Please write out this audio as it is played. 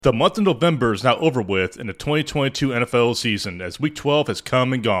The month of November is now over with in the 2022 NFL season as Week 12 has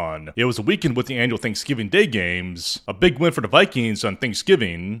come and gone. It was a weekend with the annual Thanksgiving Day games, a big win for the Vikings on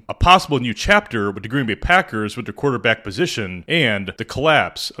Thanksgiving, a possible new chapter with the Green Bay Packers with their quarterback position, and the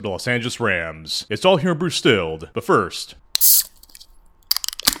collapse of the Los Angeles Rams. It's all here in Brew Stilled, but first,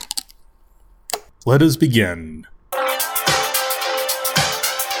 let us begin.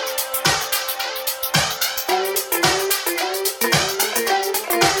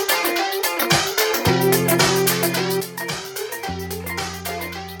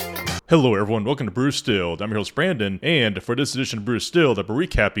 Hello everyone, welcome to Brew Stilled. I'm your host Brandon, and for this edition of Brew Stilled, I'll be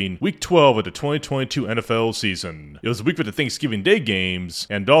recapping Week 12 of the 2022 NFL season. It was a week with the Thanksgiving Day games,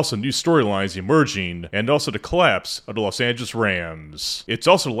 and also new storylines emerging, and also the collapse of the Los Angeles Rams. It's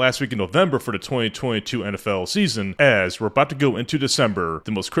also the last week in November for the 2022 NFL season, as we're about to go into December,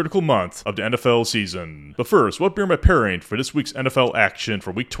 the most critical month of the NFL season. But first, what beer am I pairing for this week's NFL action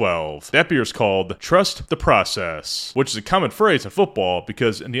for Week 12? That beer is called Trust the Process, which is a common phrase in football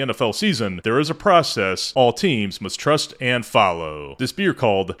because in the NFL season, there is a process all teams must trust and follow. This beer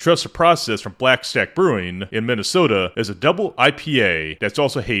called Trust the Process from Black Stack Brewing in Minnesota is a double IPA that's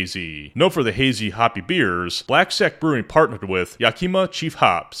also hazy. Known for the hazy hoppy beers, Black Stack Brewing partnered with Yakima Chief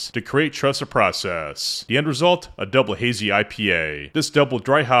Hops to create Trust the Process. The end result, a double hazy IPA. This double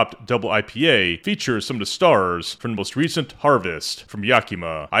dry hopped double IPA features some of the stars from the most recent harvest from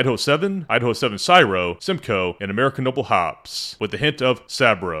Yakima, Idaho 7 Syro, Simcoe, and American Noble hops, with a hint of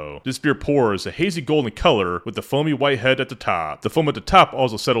Sabro. This beer pours a hazy golden color with the foamy white head at the top. The foam at the top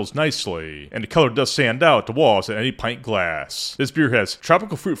also settles nicely, and the color does stand out the walls at any pint glass. This beer has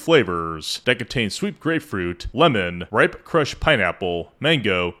tropical fruit flavors that contain sweet grapefruit, lemon, ripe crushed pineapple,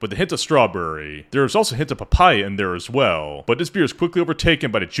 mango, with a hint of strawberry. There is also a hint of papaya in there as well, but this beer is quickly overtaken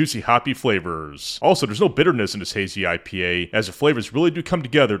by the juicy hoppy flavors. Also, there's no bitterness in this hazy IPA, as the flavors really do come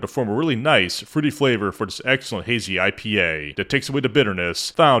together to form a really nice, fruity flavor for this excellent hazy IPA that takes away the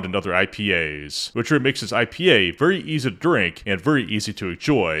bitterness found in other IPAs, which really makes this IPA very easy to drink and very easy to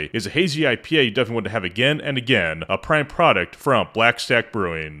enjoy. Is a hazy IPA you definitely want to have again and again, a prime product from Black Stack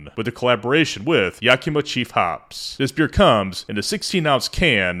Brewing, with a collaboration with Yakima Chief Hops. This beer comes in a 16-ounce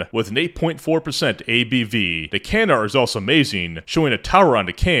can with an 8.4% ABV. The can art is also amazing, showing a tower on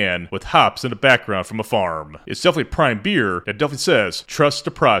the can with hops in the background from a farm. It's definitely prime beer that definitely says, trust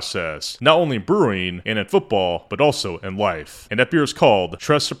the process, not only in brewing and in football, but also in life. And that beer is called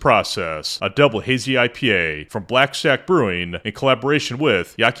Trust the Process, a double hazy IPA from Black Stack Brewing in collaboration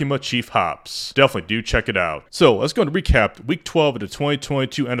with Yakima Chief Hops. Definitely do check it out. So let's go and recap Week 12 of the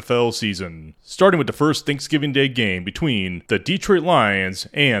 2022 NFL season, starting with the first Thanksgiving Day game between the Detroit Lions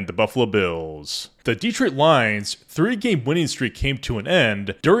and the Buffalo Bills. The Detroit Lions' 3-game winning streak came to an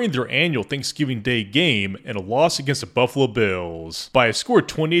end during their annual Thanksgiving Day game in a loss against the Buffalo Bills. By a score of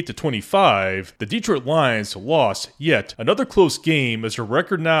 28-25, the Detroit Lions lost yet another close game, as their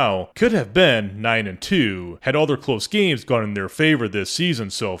record now could have been 9-2 had all their close games gone in their favor this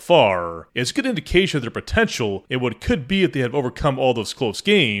season so far. It's a good indication of their potential in what could be if they had overcome all those close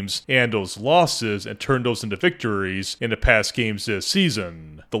games and those losses and turned those into victories in the past games this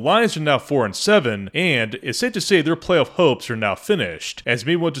season. The Lions are now 4-7, and it's safe to say their playoff hopes are now finished, as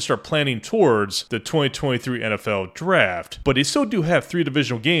they want to start planning towards the 2023 NFL Draft, but they still do have 3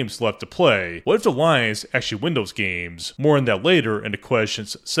 divisional games left to play. What if the Lions actually win those games? More on that later in the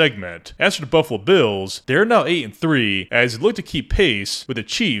questions segment. As for the Buffalo Bills, they're now 8-3, as they look to keep pace with the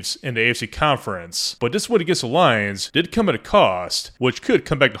Chiefs in the AFC Conference, but this win against the Lions did come at a cost, which could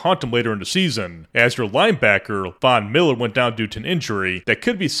come back to haunt them later in the season, as their linebacker, Von Miller, went down due to an injury that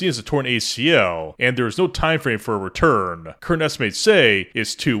could be seen as a torn ACL, and there is no time frame for a return. Current estimates say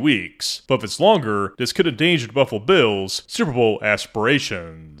it's 2 weeks, but if it's longer, this could endanger the Buffalo Bills' Super Bowl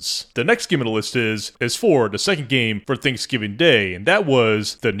aspirations. The next game on the list is for the second game for Thanksgiving Day, and that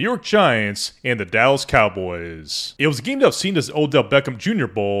was the New York Giants and the Dallas Cowboys. It was a game that was seen as the Odell Beckham Jr.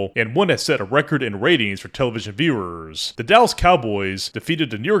 Bowl, and one that set a record in ratings for television viewers. The Dallas Cowboys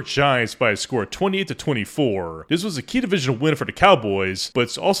defeated the New York Giants by a score of 28-24. This was a key divisional win for the Cowboys, but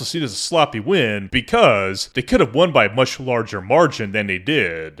it's also seen as a sloppy win because they could have won by a much larger margin than they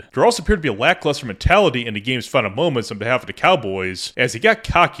did. There also appeared to be a lackluster mentality in the game's final moments on behalf of the Cowboys, as they got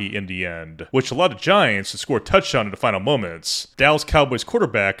cocky in the end, which allowed the Giants to score a touchdown in the final moments. Dallas Cowboys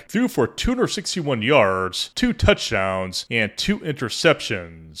quarterback threw for 261 yards, 2 touchdowns, and 2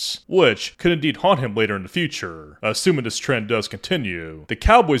 interceptions, which could indeed haunt him later in the future, assuming this trend does continue. The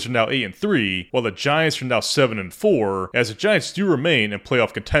Cowboys are now 8-3, while the Giants are now 7-4, as the Giants do remain in playoff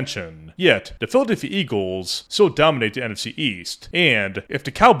playoff contention. Yet, the Philadelphia Eagles still dominate the NFC East, and if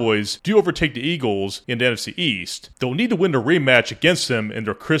the Cowboys do overtake the Eagles in the NFC East, they'll need to win a rematch against them in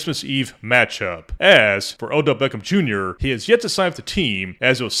their Christmas Eve matchup. As for Odell Beckham Jr., he has yet to sign with the team,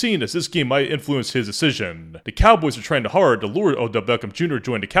 as it was seen as this game might influence his decision. The Cowboys are trying hard to lure Odell Beckham Jr. to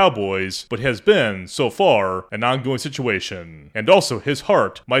join the Cowboys, but it has been, so far, an ongoing situation. And also, his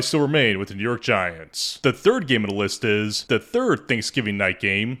heart might still remain with the New York Giants. The third game on the list is the third Thanksgiving night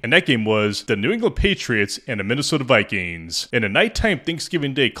game, and that game was the New England Patriots and the Minnesota Vikings. In a nighttime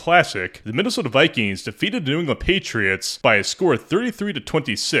Thanksgiving Day classic, the Minnesota Vikings defeated the New England Patriots by a score of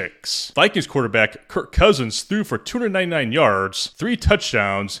 33-26. Vikings quarterback Kirk Cousins threw for 299 yards, 3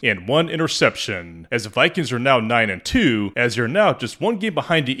 touchdowns, and 1 interception, as the Vikings are now 9-2, as they're now just 1 game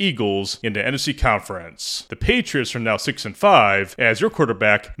behind the Eagles in the NFC Conference. The Patriots are now 6-5, as their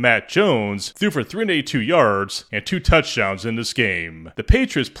quarterback Matt Jones threw for 382 yards and 2 touchdowns in this game. The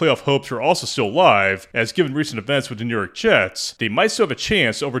Patriots' playoff hopes are also still alive, as given recent events with the New York Jets, they might still have a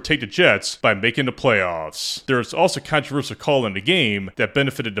chance to overtake the Jets by making the playoffs. There is also a controversial call in the game that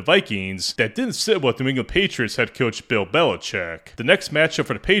benefited the Vikings that didn't sit with New England Patriots head coach Bill Belichick. The next matchup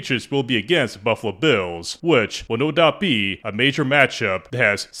for the Patriots will be against the Buffalo Bills, which will no doubt be a major matchup that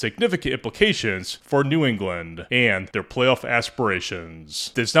has significant implications for New England and their playoff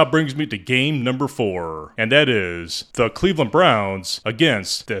aspirations. This now brings me to game number 4, and that is the Cleveland Browns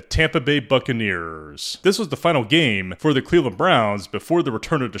against the Tampa Bay Buccaneers. This was the final game for the Cleveland Browns before the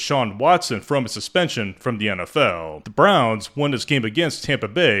return of Deshaun Watson from his suspension from the NFL. The Browns won this game against Tampa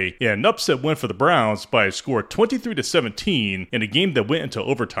Bay in an upset win for the Browns by a score of 23-17 in a game that went into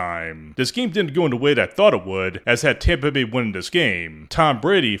overtime. This game didn't go in the way that I thought it would, as had Tampa Bay win this game. Tom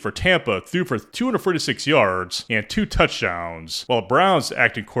Brady for Tampa threw for 246 yards and 2 touchdowns, while Browns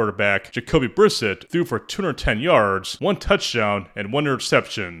acting quarterback Jacoby Brissett threw for 210 yards, 1 touchdown, and 1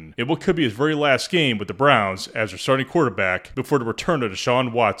 interception in what could be his very last game with the Browns as their starting quarterback before the return of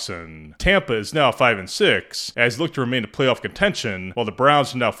Deshaun Watson. Tampa is now 5-6 as they look to remain in playoff contention, while the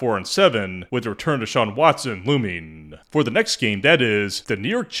Browns are now 4-7 with the return of Deshaun Watson looming. For the next game, that is the New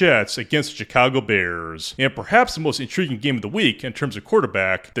York Jets against the Chicago Bears. And perhaps the most intriguing game of the week in terms of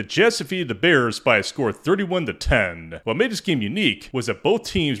quarterback, the Jets defeated the Bears by a score of 31-10. What made this game unique was that both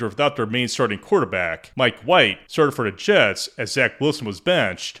teams were without their main starting quarterback. Mike White started for the Jets as Zach Wilson was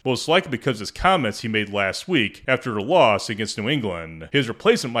benched, most likely because of his comments he made last week after the loss against New England. His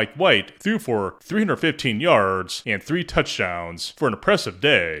replacement, Mike White, threw for 315 yards and 3 touchdowns for an impressive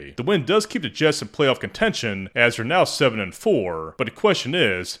day. The win does keep the Jets in playoff contention as they're now 7-4, but the question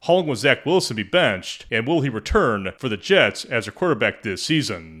is, how long will Zach Wilson be benched, and will he return for the Jets as their quarterback this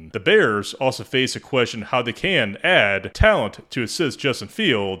season? The Bears also face a question how they can add talent to assist Justin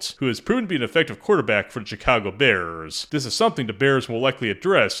Fields, who has proven to be an effective quarterback for the Chicago Bears. This is something the Bears will likely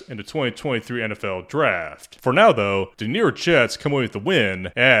address in the 2023 NFL Draft. For now, though, the New York Jets come away with the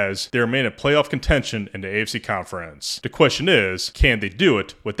win as they remain in playoff contention in the AFC Conference. The question is, can they do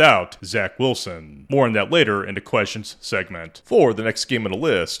it without Zach Wilson? More on that later in the questions segment. For the next game on the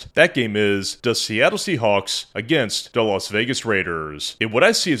list, that game is the Seattle Seahawks against the Las Vegas Raiders. In what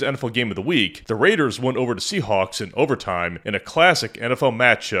I see as NFL Game of the Week, the Raiders won over the Seahawks in overtime in a classic NFL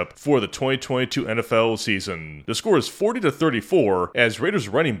matchup for the 2022 NFL season. The score is 40-34 as Raiders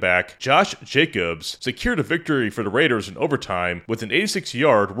running back Josh Jacobs secured a victory for the Raiders in overtime with an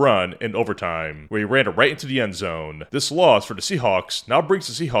 86-yard run in overtime, where he ran it right into the end zone. This loss for the Seahawks now brings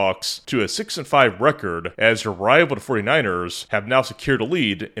the Seahawks to a 6-5 record as their rival the 49ers have now secured a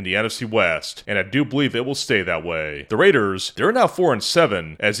lead in the NFC West, and I do believe it will stay that way. The Raiders, they're now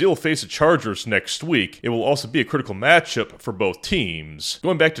 4-7 as they will face the Chargers next week. It will also be a critical matchup for both teams.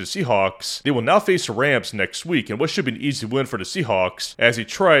 Going back to the Seahawks, they will now face the Rams next week in what should be an easy win for the Seahawks as they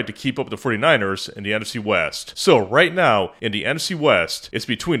tried to keep up with the 49ers in the NFC West. So right now in the NFC West, it's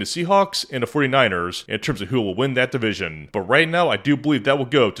between the Seahawks and the 49ers in terms of who will win that division. But right now, I do believe that will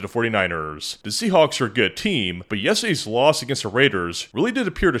go to the 49ers. The Seahawks are a good team, but yesterday's loss against the Raiders really did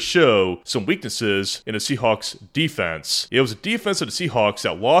appear to show some weaknesses in the Seahawks defense. It was the defense of the Seahawks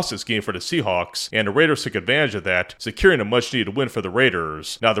that lost this game for the Seahawks, and the Raiders took advantage of that, securing a much-needed win for the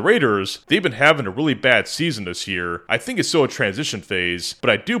Raiders. Now, the Raiders, they've been having a really bad season this year. I think it's still a transition phase, but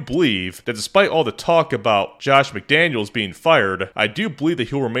I do believe that despite all the talk about Josh McDaniels being fired, I do believe that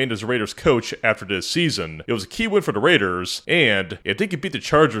he'll remain as the Raiders coach after this season. It was a key win for the Raiders, and if they could beat the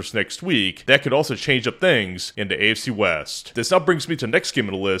Chargers next week, that could also change up things in the AFC West. This now brings me to the next game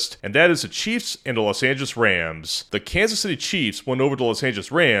on the list, and that is the Chiefs and the Los Angeles Rams. The Kansas City Chiefs won over the Los Angeles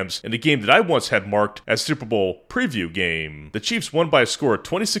Angeles Rams in the game that I once had marked as Super Bowl preview game. The Chiefs won by a score of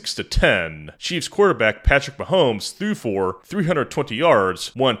 26-10. Chiefs quarterback Patrick Mahomes threw for 320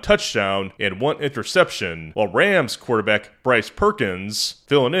 yards, 1 touchdown, and 1 interception, while Rams quarterback Bryce Perkins,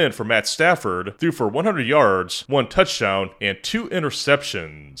 filling in for Matt Stafford, threw for 100 yards, 1 touchdown, and 2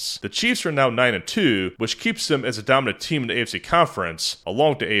 interceptions. The Chiefs are now 9-2, which keeps them as a dominant team in the AFC Conference,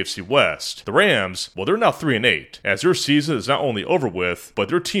 along with the AFC West. The Rams, well, they're now 3-8, as their season is not only over with, but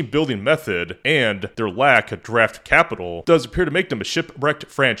their team building method and their lack of draft capital does appear to make them a shipwrecked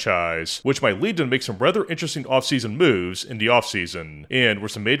franchise, which might lead them to make some rather interesting offseason moves in the offseason, and where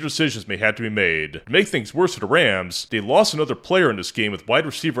some major decisions may have to be made. To make things worse for the Rams, they lost another player in this game with wide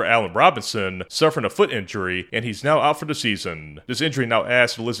receiver Allen Robinson suffering a foot injury, and he's now out for the season. This injury now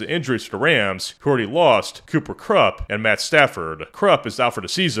adds to the list of injuries for the Rams, who already lost Cooper Kupp and Matt Stafford. Kupp is out for the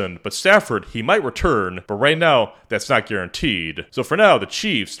season, but Stafford, he might return, but right now, that's not guaranteed. So for now, the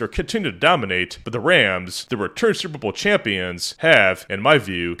Chiefs, they're continuing to dominate, but the Rams, the return Super Bowl champions, have, in my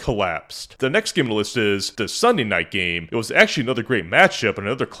view, collapsed. The next game on the list is the Sunday night game. It was actually another great matchup and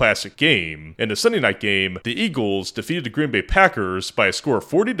another classic game. In the Sunday night game, the Eagles defeated the Green Bay Packers by a score of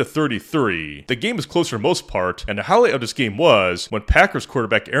 40-33. The game was close for the most part, and the highlight of this game was when Packers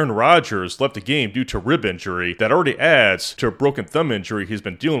quarterback Aaron Rodgers left the game due to a rib injury that already adds to a broken thumb injury he's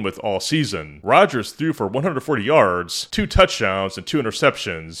been dealing with all season. Rodgers threw for 140 yards, 2 touchdowns, and 2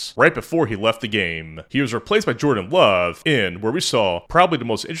 interceptions right before he left the game. He was replaced by Jordan Love in where we saw probably the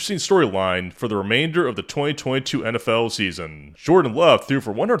most interesting storyline for the remainder of the 2022 NFL season. Jordan Love threw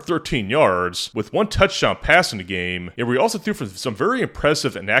for 113 yards with 1 touchdown pass in the game, and we also threw for some very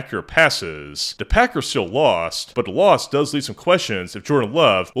impressive and accurate passes. The Packers still lost, but the loss does leave some questions if Jordan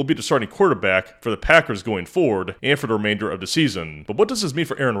Love will be the starting quarterback for the Packers going forward and for the remainder of the season. But what does this mean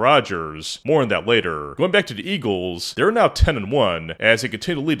for Aaron Rodgers? More on that later. Going back to the Eagles, they're now 10-1 as they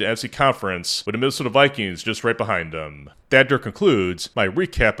continue to lead the NFC Conference with the Minnesota Vikings just right behind them. That there concludes my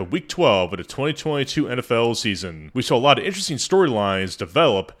recap of Week 12 of the 2022 NFL season. We saw a lot of interesting storylines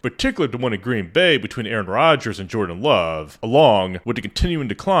develop, particularly the one in Green Bay between Aaron Rodgers and Jordan Love, along with the continuing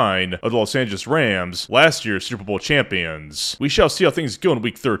decline of the Los Angeles Rams, last year's Super Bowl champions. We shall see how things go in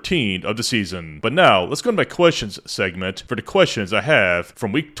Week 13 of the season. But now, let's go to my questions segment for the questions I have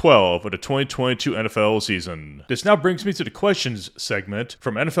from Week 12 of the 2022 NFL season. This now brings me to the questions segment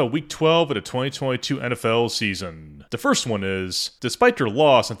from NFL Week 12 of the 2022 NFL season. The first one is, despite their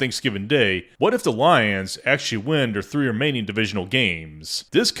loss on Thanksgiving Day, what if the Lions actually win their 3 remaining divisional games?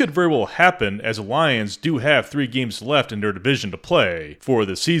 This could very well happen as the Lions do have 3 games left in their division to play for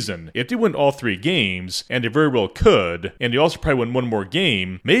the season. If they win all 3 games, and they very well could, and they also probably win 1 more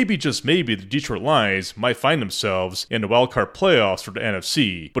game, maybe, just maybe, the Detroit Lions might find themselves in the wildcard playoffs for the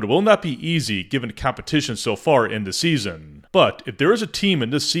NFC, but it will not be easy given the competition so far in the season. But if there is a team in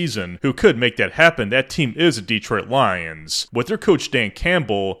this season who could make that happen, that team is the Detroit Lions. With their coach Dan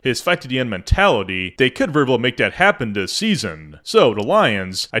Campbell, his fight-to-the-end mentality, they could very well make that happen this season. So, the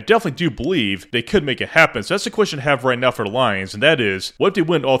Lions, I definitely do believe they could make it happen. So that's the question I have right now for the Lions, and that is, what if they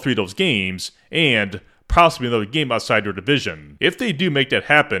win all 3 of those games, and possibly another game outside their division? If they do make that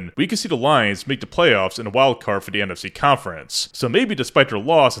happen, we can see the Lions make the playoffs in a wild card for the NFC Conference. So maybe despite their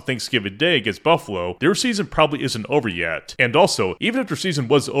loss on Thanksgiving Day against Buffalo, their season probably isn't over yet. And also, even if their season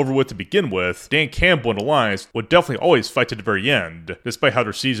was over with to begin with, Dan Campbell and the Lions would definitely always fight to the very end, despite how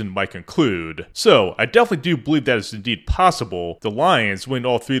their season might conclude. So, I definitely do believe that is indeed possible. The Lions win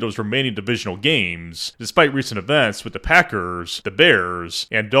all 3 of those remaining divisional games, despite recent events with the Packers, the Bears,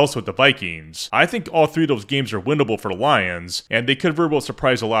 and also with the Vikings. I think all 3 of those games are winnable for the Lions, and they could very well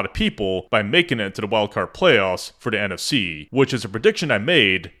surprise a lot of people by making it to the wildcard playoffs for the NFC, which is a prediction I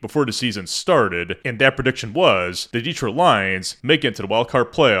made before the season started, and that prediction was the Detroit Lions make it to the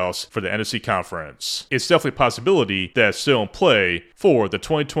wildcard playoffs for the NFC Conference. It's definitely a possibility that's still in play for the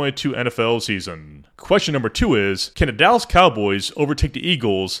 2022 NFL season. Question number 2 is, can the Dallas Cowboys overtake the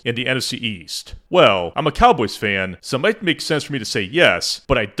Eagles in the NFC East? Well, I'm a Cowboys fan, so it might make sense for me to say yes,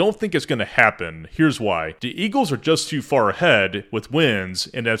 but I don't think it's going to happen. Here's why. The Eagles are just too far ahead with wins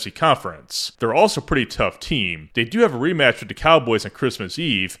in the NFC Conference. They're also a pretty tough team. They do have a rematch with the Cowboys on Christmas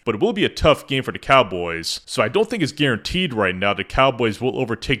Eve, but it will be a tough game for the Cowboys, so I don't think it's guaranteed right now the Cowboys will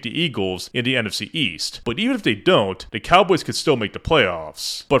overtake the Eagles in the NFC East. But even if they don't, the Cowboys could still make the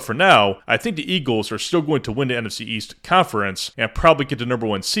playoffs. But for now, I think the Eagles are still going to win the NFC East Conference and probably get the number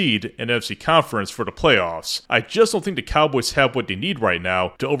 1 seed in the NFC Conference for the playoffs. I just don't think the Cowboys have what they need right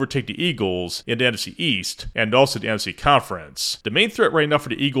now to overtake the Eagles in the NFC East and also the NFC Conference. The main threat right now for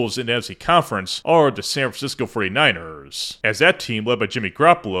the Eagles in the NFC Conference are the San Francisco 49ers, as that team led by Jimmy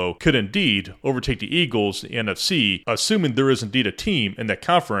Garoppolo could indeed overtake the Eagles in the NFC, assuming there is indeed a team in that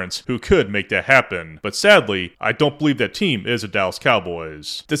conference who could make that happen. But sadly, I don't believe that team is the Dallas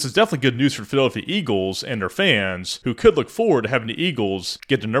Cowboys. This is definitely good news for the Philadelphia Eagles and their fans, who could look forward to having the Eagles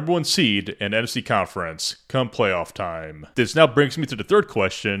get the number 1 seed in the NFC Conference come playoff time. This now brings me to the third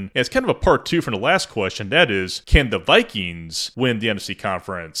question, and it's kind of a part 2 from the last question, that is, can the Vikings win the NFC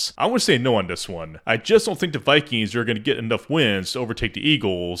Conference? I'm going to say no on this one. I just don't think the Vikings are going to get enough wins to overtake the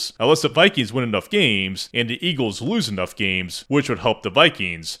Eagles, unless the Vikings win enough games and the Eagles lose enough games, which would help the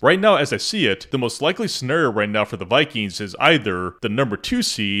Vikings. Right now, as I see it, the most likely scenario right now for the Vikings is either the number 2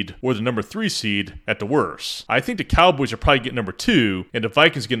 seed or the number 3 seed at the worst. I think the Cowboys will probably get number 2 and the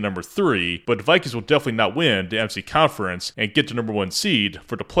Vikings get number 3, but the Vikings will definitely not win the NFC Conference and get the number 1 seed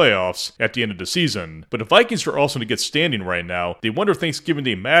for the playoffs at the end of the season. But the Vikings are also in a good standing right now. They won their Thanksgiving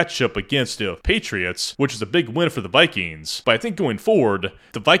Day matchup against the Patriots, which is a big win for the Vikings. But I think going forward,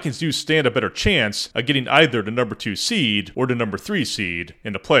 the Vikings do stand a better chance of getting either the number 2 seed or the number 3 seed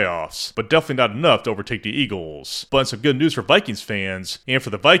in the playoffs, but definitely not enough to overtake the Eagles. But some good news for Vikings fans and for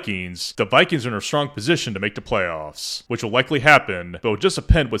the Vikings are in a strong position to make the playoffs, which will likely happen, but will just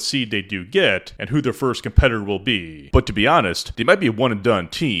depend what seed they do get and who their first competitor will be. But to be honest, they might be a one and done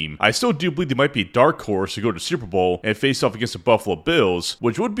team. I still do believe they might be a dark horse to go to the Super Bowl and face off against the Buffalo Bills,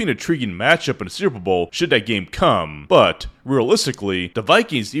 which would be an intriguing matchup in the Super Bowl should that game come. But realistically, the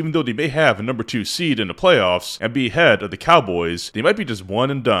Vikings, even though they may have a number 2 seed in the playoffs and be ahead of the Cowboys, they might be just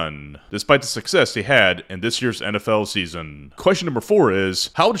one and done, despite the success they had in this year's NFL season. Question number 4 is,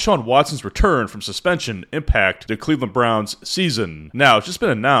 how will Deshaun Watson's return from suspension impact the Cleveland Browns season? Now, it's just been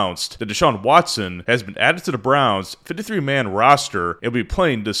announced that Deshaun Watson has been added to the Browns' 53-man roster and will be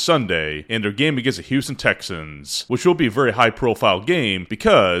playing this Sunday in their game against the Houston Texans, which will be a very high-profile game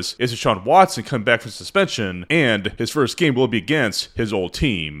because it's Deshaun Watson coming back from suspension and his first game will be against his old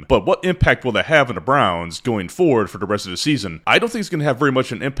team. But what impact will that have on the Browns going forward for the rest of the season? I don't think it's going to have very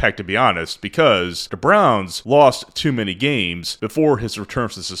much of an impact, to be honest, because the Browns lost too many games before his return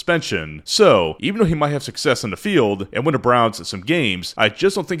from suspension. So, even though he might have success on the field and win the Browns some games, I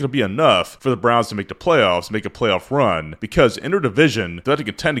just don't think it'll be enough for the Browns to make the playoffs, make a playoff run, because in their division, they'll have to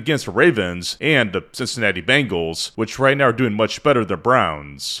contend against the Ravens and the Cincinnati Bengals, which right now are doing much better than the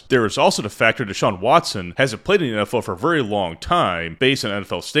Browns. There is also the factor that Deshaun Watson hasn't played in the NFL for a very long time based on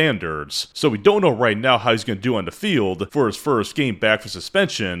NFL standards, so we don't know right now how he's going to do on the field for his first game back from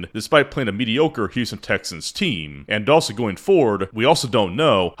suspension despite playing a mediocre Houston Texans team. And also going forward, we also don't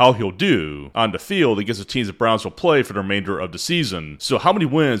know how he'll do on the field against the teams the Browns will play for the remainder of the season. So how many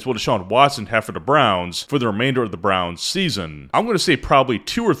wins will Deshaun Watson have for the Browns for the remainder of the Browns season? I'm going to say probably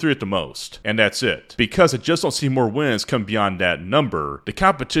 2 or 3 at the most, and that's it, because I just don't see more wins come beyond that number. The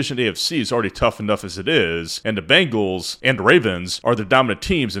competition in the AFC is already tough enough as it is, and the Bengals and the Ravens are the dominant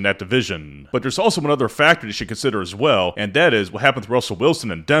teams in that division. But there's also one other factor you should consider as well, and that is what happened with Russell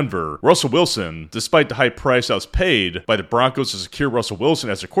Wilson in Denver. Russell Wilson, despite the high price that was paid by the Broncos to secure Russell Wilson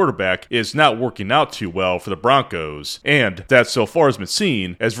as a quarterback, is not working out too well for the Broncos, and that so far has been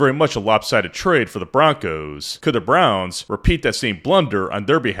seen as very much a lopsided trade for the Broncos. Could the Browns repeat that same blunder on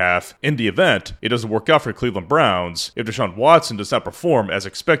their behalf in the event it doesn't work out for the Cleveland Browns if Deshaun Watson does not perform as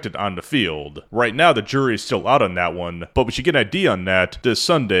expected on the field? Right now, the jury is still out on that one, but we should get an idea on that this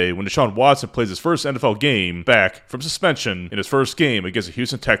Sunday when Deshaun Watson plays his first NFL game back from suspension in his first game against the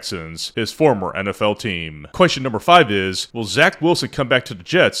Houston Texans, his former NFL team. Question number 5 is, will Zach Wilson come back to the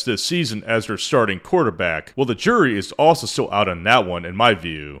Jets this season as their starting quarterback? Well, the jury is also still out on that one in my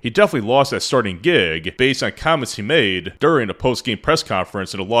view. He definitely lost that starting gig based on comments he made during a post-game press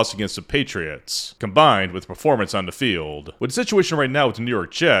conference in a loss against the Patriots, combined with performance on the field. With the situation right now with the New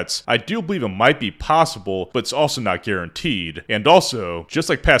York Jets, I do believe it might be possible, but it's also not guaranteed. And also, just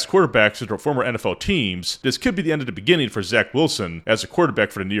like past quarterbacks with former NFL teams, this could be the end of the beginning for Zach Wilson as a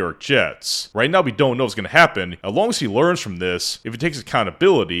quarterback for the New York Jets. Right now, we don't know what's going to happen. As long as he learns from this, if he takes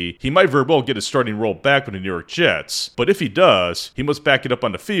accountability, he might very well get his starting role back with the New York Jets. But if he does, he must back it up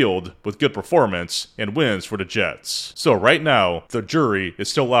on the field with good performance and wins for the Jets. So right now, the jury is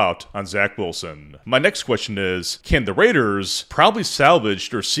still out on Zach Wilson. My next question is, can the Raiders probably salvage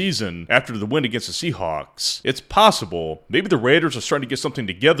their season after the win against the Seahawks? It's possible possible. Maybe the Raiders are starting to get something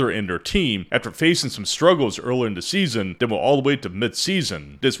together in their team after facing some struggles earlier in the season that went all the way to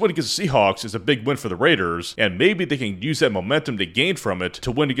mid-season. This win against the Seahawks is a big win for the Raiders, and maybe they can use that momentum they gained from it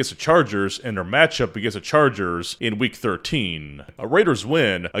to win against the Chargers in their matchup against the Chargers in Week 13. A Raiders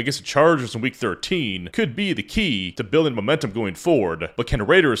win against the Chargers in Week 13 could be the key to building momentum going forward, but can the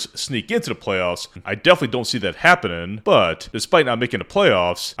Raiders sneak into the playoffs? I definitely don't see that happening, but despite not making the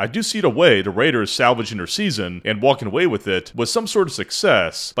playoffs, I do see the way the Raiders salvaging their season and walking away with it with some sort of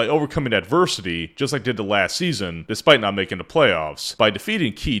success by overcoming adversity, just like they did the last season, despite not making the playoffs, by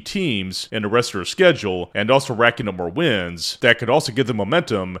defeating key teams in the rest of their schedule and also racking up more wins that could also give them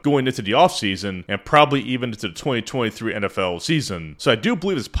momentum going into the offseason and probably even into the 2023 NFL season. So I do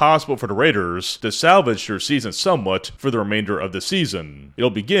believe it's possible for the Raiders to salvage their season somewhat for the remainder of the season. It'll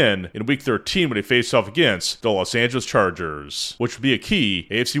begin in Week 13 when they face off against the Los Angeles Chargers, which would be a key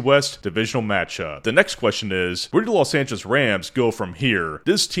AFC West divisional matchup. The next question is, where do the Los Angeles Rams go from here?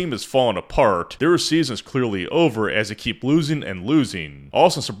 This team has fallen apart. Their season is clearly over as they keep losing and losing.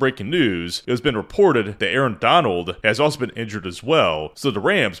 Also, some breaking news, it has been reported that Aaron Donald has also been injured as well, so the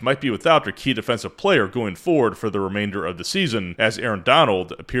Rams might be without their key defensive player going forward for the remainder of the season, as Aaron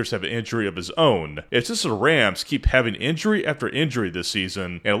Donald appears to have an injury of his own. It's just the Rams keep having injury after injury this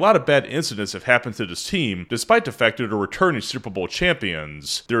season, and a lot of bad incidents have happened to this team, despite the fact that they're returning Super Bowl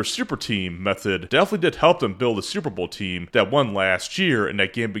champions. Their super team method definitely did help them build a Super Bowl team that won last year in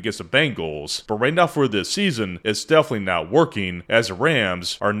that game against the Bengals, but right now for this season, it's definitely not working, as the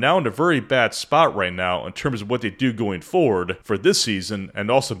Rams are now in a very bad spot right now in terms of what they do going forward for this season and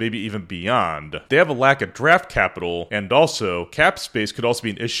also maybe even beyond. They have a lack of draft capital, and also cap space could also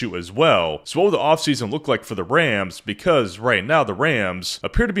be an issue as well. So what will the offseason look like for the Rams? Because right now the Rams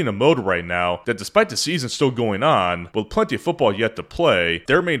appear to be in a mode right now that despite the season still going on, with plenty of football yet to play,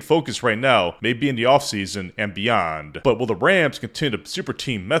 their main focus right now may be in the offseason and beyond. But will the Rams continue the super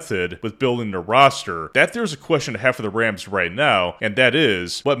team method with building their roster? That there's a question to have for the Rams right now, and that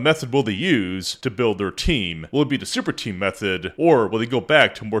is, what method will they use to build their team? Will it be the super team method, or will they go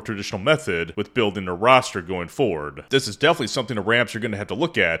back to a more traditional method with building their roster going forward? This is definitely something the Rams are going to have to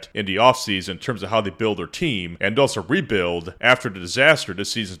look at in the offseason in terms of how they build their team and also rebuild after the disaster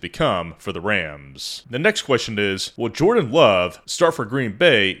this season's become for the Rams. The next question is, will Jordan Love start for Green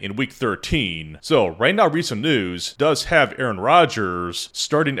Bay in Week 13? So right now recent news does have Aaron Rodgers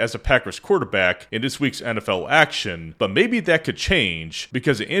starting as a Packers quarterback in this week's NFL action, but maybe that could change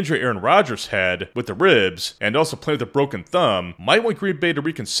because the injury Aaron Rodgers had with the ribs and also playing with a broken thumb might want Green Bay to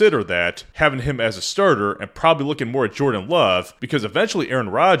reconsider that, having him as a starter and probably looking more at Jordan Love, because eventually Aaron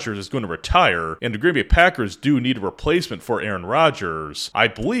Rodgers is going to retire and the Green Bay Packers do need a replacement for Aaron Rodgers. I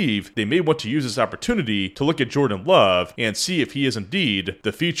believe they may want to use this opportunity to look at Jordan Love and see if he is indeed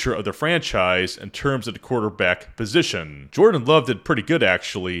the future of the franchise in terms of the quarterback position. Jordan Love did pretty good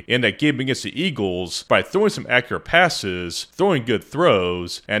actually in that game against the Eagles by throwing some accurate passes, throwing good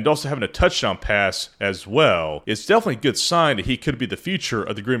throws, and also having a touchdown pass as well. It's definitely a good sign that he could be the future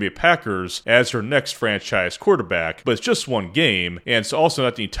of the Green Bay Packers as their next franchise quarterback, but it's just one game, and it's also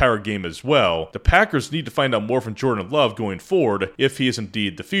not the entire game as well. The Packers need to find out more from Jordan Love going forward if he is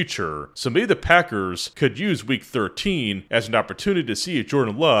indeed the future. So maybe the Packers could use Week 13 as an opportunity to see if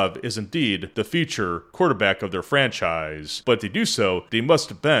Jordan Love is indeed the future quarterback of their franchise. But if they do so, they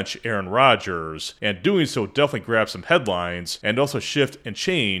must bench Aaron Rodgers, and doing so definitely grab some headlines and also shift and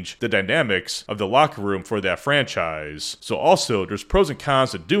change the dynamics of the locker room for that franchise. So also, there's pros and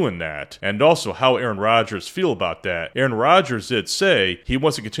cons to doing that, and also how Aaron Rodgers feel about that. Aaron Rodgers did say he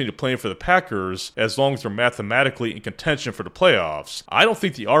wants to continue playing for the Packers as long as they're mathematically in contention for the playoffs. I don't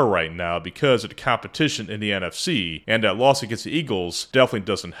think they are right now because of the competition in the NFC, and that loss against the Eagles definitely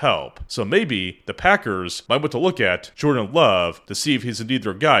doesn't help. So maybe the Packers might want to look at Jordan Love to see if he's indeed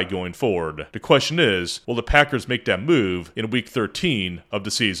their guy going forward. The question is, will the Packers make that move in Week 13 of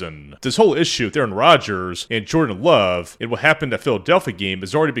the season? This whole issue with Aaron Rodgers and Jordan Love and what happened at Philadelphia game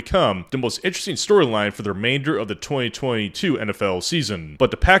has already become the most interesting storyline for the remainder of the 2022 NFL season.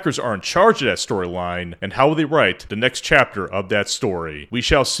 But the Packers are in charge of that storyline, and how will they write the next chapter of that story? We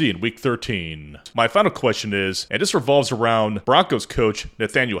shall see in Week 13. My final question is, and this revolves around Broncos coach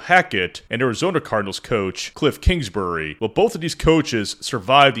Nathaniel Hackett and Arizona Cardinals coach Cliff Kingsbury. Will both of these coaches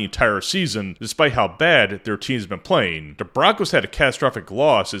survive the entire season despite how bad their teams have been playing? The Broncos had a catastrophic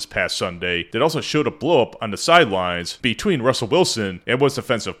loss this past Sunday that also showed a blow-up on the sidelines between Russell Wilson and his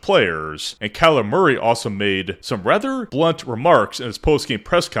defensive players, and Kyler Murray also made some rather blunt remarks in his post-game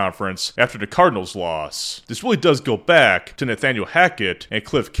press conference after the Cardinals loss. This really does go back to Nathaniel Hackett and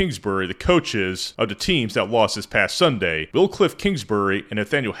Cliff Kingsbury, the coaches of the teams that lost this past Sunday. Will Cliff Kingsbury and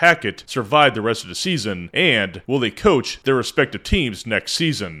Nathaniel Hackett survive the rest of the season season, and will they coach their respective teams next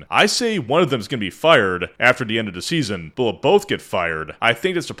season? I say one of them is going to be fired after the end of the season, but will both get fired? I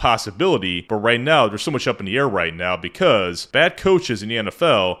think that's a possibility, but right now there's so much up in the air right now because bad coaches in the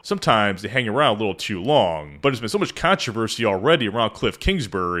NFL, sometimes they hang around a little too long. But there's been so much controversy already around Cliff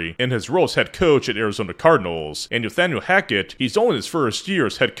Kingsbury and his role as head coach at Arizona Cardinals. And Nathaniel Hackett, he's only in his first year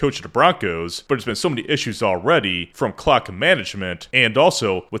as head coach of the Broncos, but there's been so many issues already from clock management and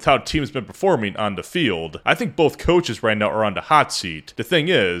also with how the team has been performing on the field. I think both coaches right now are on the hot seat. The thing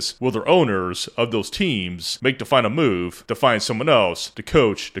is, will their owners of those teams make the final move to find someone else to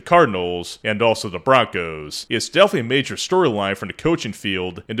coach the Cardinals and also the Broncos? It's definitely a major storyline from the coaching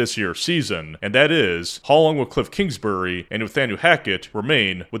field in this year's season, and that is, how long will Cliff Kingsbury and Nathaniel Hackett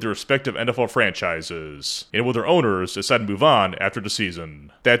remain with their respective NFL franchises? And will their owners decide to move on after the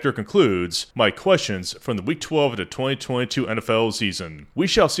season? That here concludes my questions from the Week 12 of the 2022 NFL season. We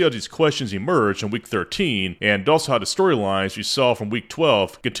shall see how these questions emerge in Week 13, and also how the storylines we saw from Week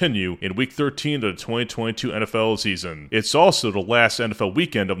 12 continue in Week 13 of the 2022 NFL season. It's also the last NFL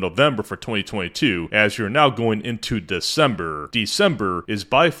weekend of November for 2022, as you're now going into December. December is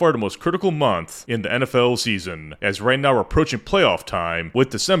by far the most critical month in the NFL season, as right now we're approaching playoff time, with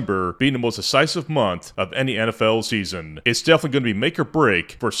December being the most decisive month of any NFL season. It's definitely going to be make or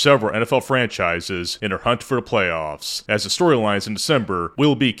break for several NFL franchises in their hunt for the playoffs, as the storylines in December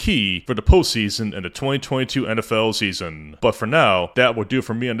will be key for the postseason in the 2022 NFL season. But for now, that will do it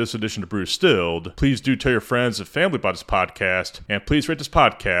for me on this edition of Bruce Stilled. Please do tell your friends and family about this podcast, and please rate this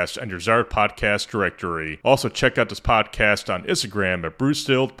podcast on your desired podcast directory. Also, check out this podcast on Instagram at Bruce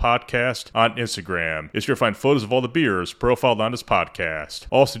Stilled Podcast on Instagram. It's where you find photos of all the beers profiled on this podcast.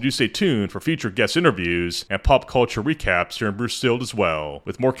 Also, do stay tuned for future guest interviews and pop culture recaps here in Bruce Stilled as well,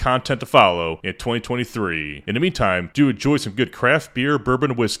 with more content to follow in 2023. In the meantime, do enjoy some good craft beer,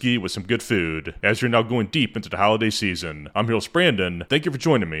 bourbon, and whiskey with some good food, as you're now going deep into the holiday season. I'm your host, Brandon. Thank you for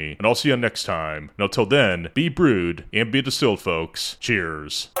joining me, and I'll see you next time. And until then, be brewed and be distilled, folks.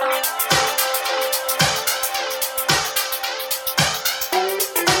 Cheers.